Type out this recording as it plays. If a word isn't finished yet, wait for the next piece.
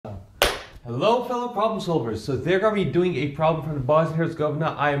Hello fellow problem solvers. So they're going to be doing a problem from the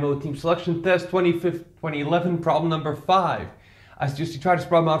Bosnia-Herzegovina IMO team selection test 2011 problem number 5. I suggest you try this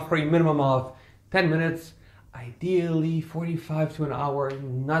problem out for a minimum of 10 minutes, ideally 45 to an hour,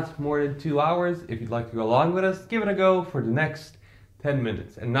 not more than 2 hours. If you'd like to go along with us, give it a go for the next 10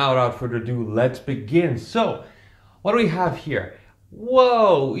 minutes. And now without further ado, let's begin. So what do we have here?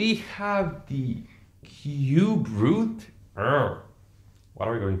 Whoa, we have the cube root. What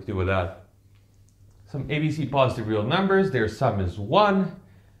are we going to do with that? Some ABC positive real numbers, their sum is 1.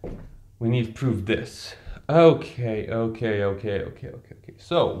 We need to prove this. Okay.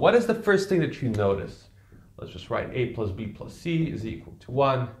 So what is the first thing that you notice? Let's just write a plus b plus c is equal to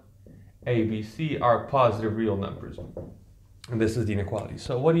 1. A, B, C are positive real numbers. And this is the inequality.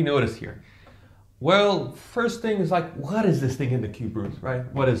 So what do you notice here? Well, first thing is like, what is this thing in the cube root, right?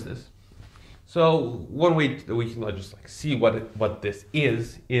 What is this? So one way that we can just like see what this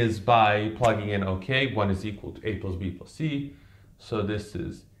is by plugging in, okay, 1 is equal to a plus b plus c. So this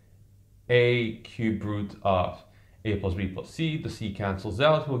is a cube root of a plus b plus c. The c cancels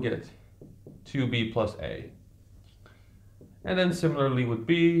out, we'll get 2b plus a. And then similarly with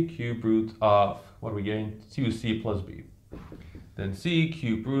b, cube root of, what are we getting? 2c plus b. Then c,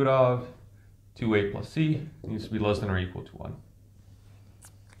 cube root of 2a plus c needs to be less than or equal to 1.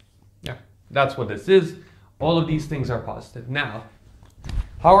 Yeah. That's what this is. All of these things are positive. Now,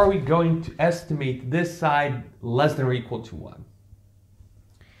 how are we going to estimate this side less than or equal to 1?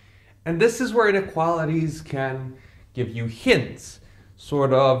 And this is where inequalities can give you hints.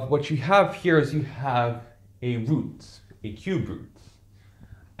 Sort of what you have here is you have a root, a cube root.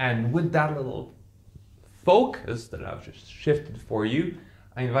 And with that little focus that I've just shifted for you,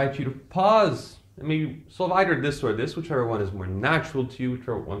 I invite you to pause and maybe solve either this or this, whichever one is more natural to you,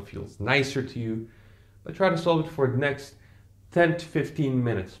 whichever one feels nicer to you. But try to solve it for the next 10 to 15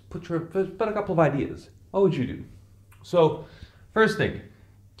 minutes. Put a couple of ideas. What would you do? So, first thing,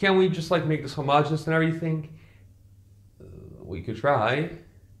 can we just like make this homogeneous and everything? We could try.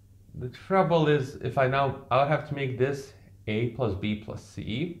 The trouble is, if I would have to make this a plus b plus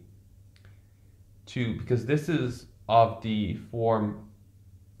c, because this is of the form,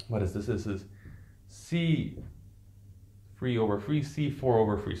 what is this? This is c 3 over 3, c 4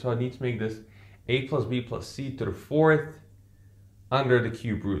 over 3. So I need to make this a plus b plus c to the 4th under the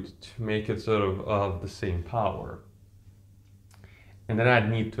cube root to make it sort of the same power. And then I'd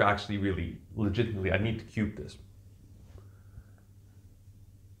need to actually really, legitimately, I need to cube this.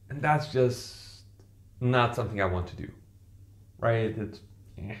 And that's just not something I want to do, right?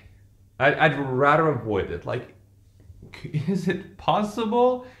 I'd rather avoid it. Like, is it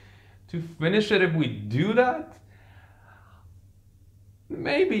possible to finish it if we do that?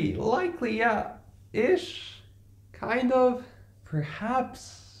 Maybe, likely, yeah, ish, kind of,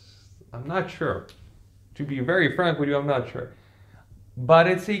 perhaps, I'm not sure. To be very frank with you, I'm not sure. But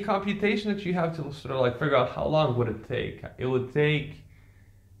it's a computation that you have to sort of like figure out how long would it take. It would take,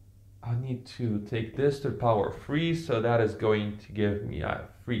 I need to take this to the power of 3, so that is going to give me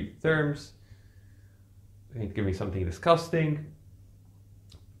 3 terms. It's going to give me something disgusting,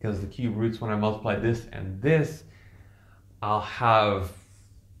 because the cube roots, when I multiply this and this, I'll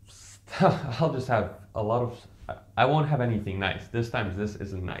just have a lot of, I won't have anything nice. This time this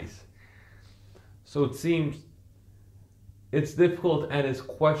isn't nice. So it seems it's difficult and it's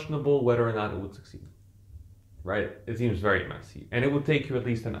questionable whether or not it would succeed, right? It seems very messy and it would take you at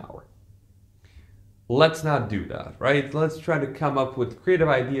least an hour. Let's not do that, right? Let's try to come up with creative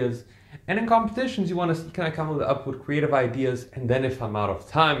ideas. And in competitions, you want to see, can I come up with creative ideas? And then if I'm out of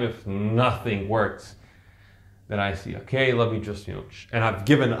time, if nothing works, then I see, okay, let me just, and I've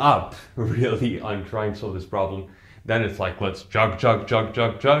given up really on trying to solve this problem. Then it's like, let's jug,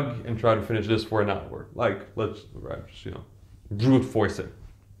 and try to finish this for an hour. Like, let's just, brute force it.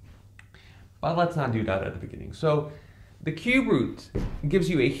 But let's not do that at the beginning. So the cube root gives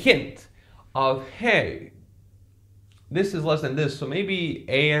you a hint of, hey, this is less than this, so maybe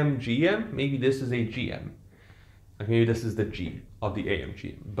AM/GM, maybe this is a GM. Like maybe this is the G of the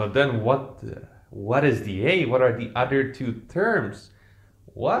AM/GM. But then what is the A? What are the other two terms?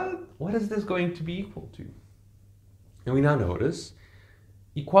 What is this going to be equal to? And we now notice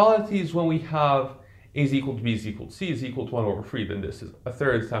equality is when we have A is equal to B is equal to C is equal to 1 over 3. Then this is a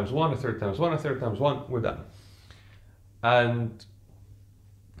third times 1, a third times 1, a third times 1. We're done. And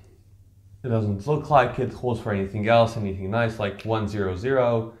it doesn't look like it holds for anything else, anything nice, like 1, 0,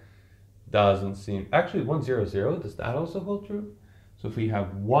 0. Doesn't seem, actually 1, 0, 0, does that also hold true? So if we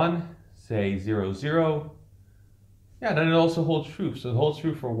have 1, say 0, 0, yeah, then it also holds true. So it holds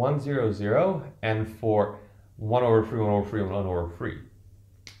true for 1, 0, 0, and for 1 over 3, 1 over 3, and 1 over 3.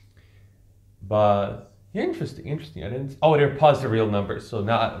 But yeah, interesting. I didn't. Oh, they're positive real numbers, so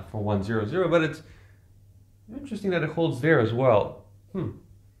not for 1, 0, 0. But it's interesting that it holds there as well.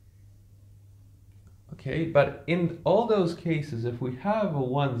 Okay, but in all those cases, if we have a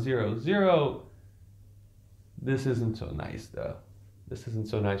 1, 0, 0, this isn't so nice though. This isn't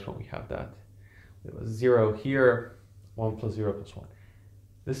so nice when we have that. We have a 0 here, 1 plus 0 plus 1.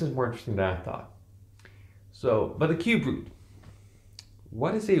 This is more interesting than I thought. So, but the cube root.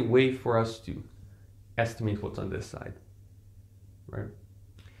 What is a way for us to estimate what's on this side, right?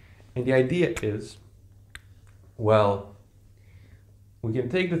 And the idea is, well, we can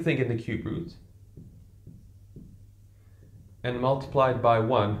take the thing in the cube root and multiply it by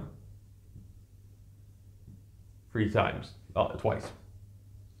 1 3 times, twice.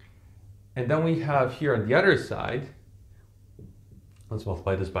 And then we have here on the other side, let's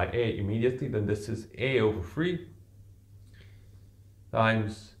multiply this by a immediately, then this is a over 3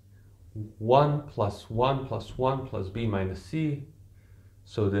 times 1 plus 1 plus 1 plus b minus c.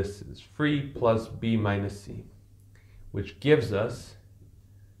 So this is 3 plus b minus c, which gives us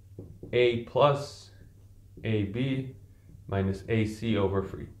a plus ab minus ac over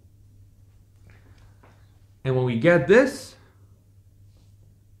 3. And when we get this,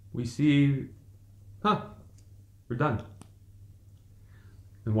 we see, we're done.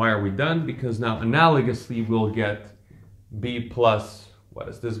 And why are we done? Because now analogously we'll get b plus, what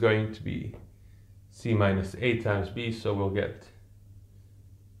is this going to be? C minus a times b, so we'll get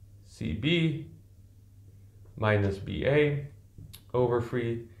cb minus ba over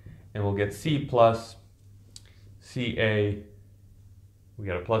 3, and we'll get c plus ca, we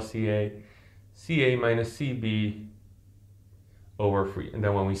got a plus ca minus cb over 3. And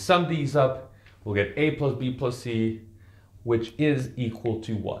then when we sum these up, we'll get a plus b plus c, which is equal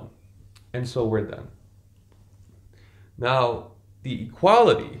to 1. And so we're done. Now, the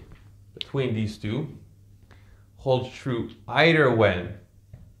equality between these two holds true either when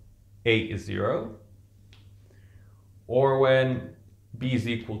a is 0 or when b is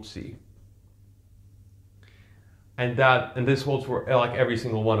equal to c. And this holds for like every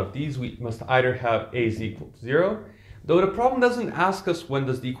single one of these. We must either have a is equal to 0, though the problem doesn't ask us when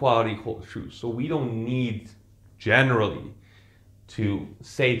does the equality hold true. So we don't need generally to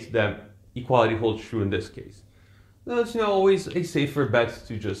say to them equality holds true in this case. That's always a safer bet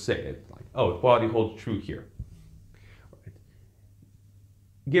to just say it like, oh, equality holds true here. Right.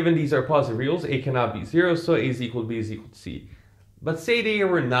 Given these are positive reals, a cannot be 0, so a is equal to b is equal to c. But say they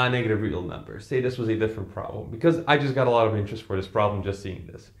were non-negative real numbers. Say this was a different problem, because I just got a lot of interest for this problem just seeing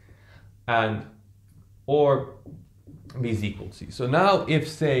this. Or b is equal to c. So now if,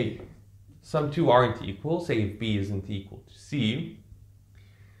 say, some two aren't equal, say if b isn't equal to c,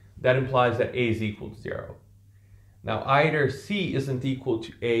 that implies that a is equal to 0. Now either c isn't equal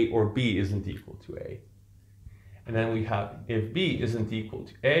to a or b isn't equal to a. And then we have if b isn't equal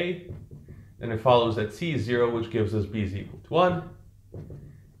to a, then it follows that c is 0, which gives us b is equal to 1.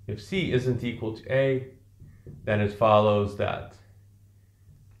 If c isn't equal to a, then it follows that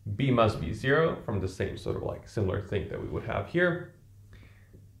b must be 0 from the same sort of like similar thing that we would have here.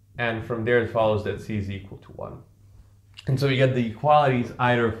 And from there it follows that c is equal to 1. And so you get the equalities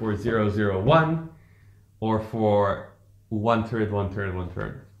either for 0, 0, 1, or for 1/3, 1/3,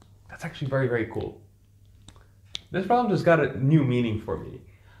 1/3. That's actually very, very cool. This problem just got a new meaning for me.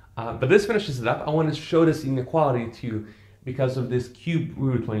 But this finishes it up. I want to show this inequality to you because of this cube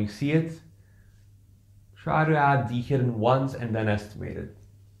root. When you see it, try to add the hidden ones and then estimate it.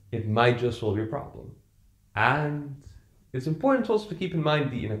 It might just solve your problem. And it's important also to keep in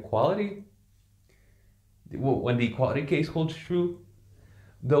mind the inequality when the equality case holds true.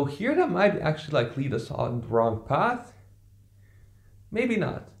 Though here that might actually like lead us on the wrong path. Maybe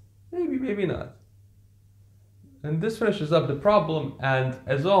not. Maybe not. And this finishes up the problem, and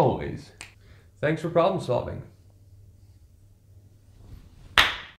as always, thanks for problem solving.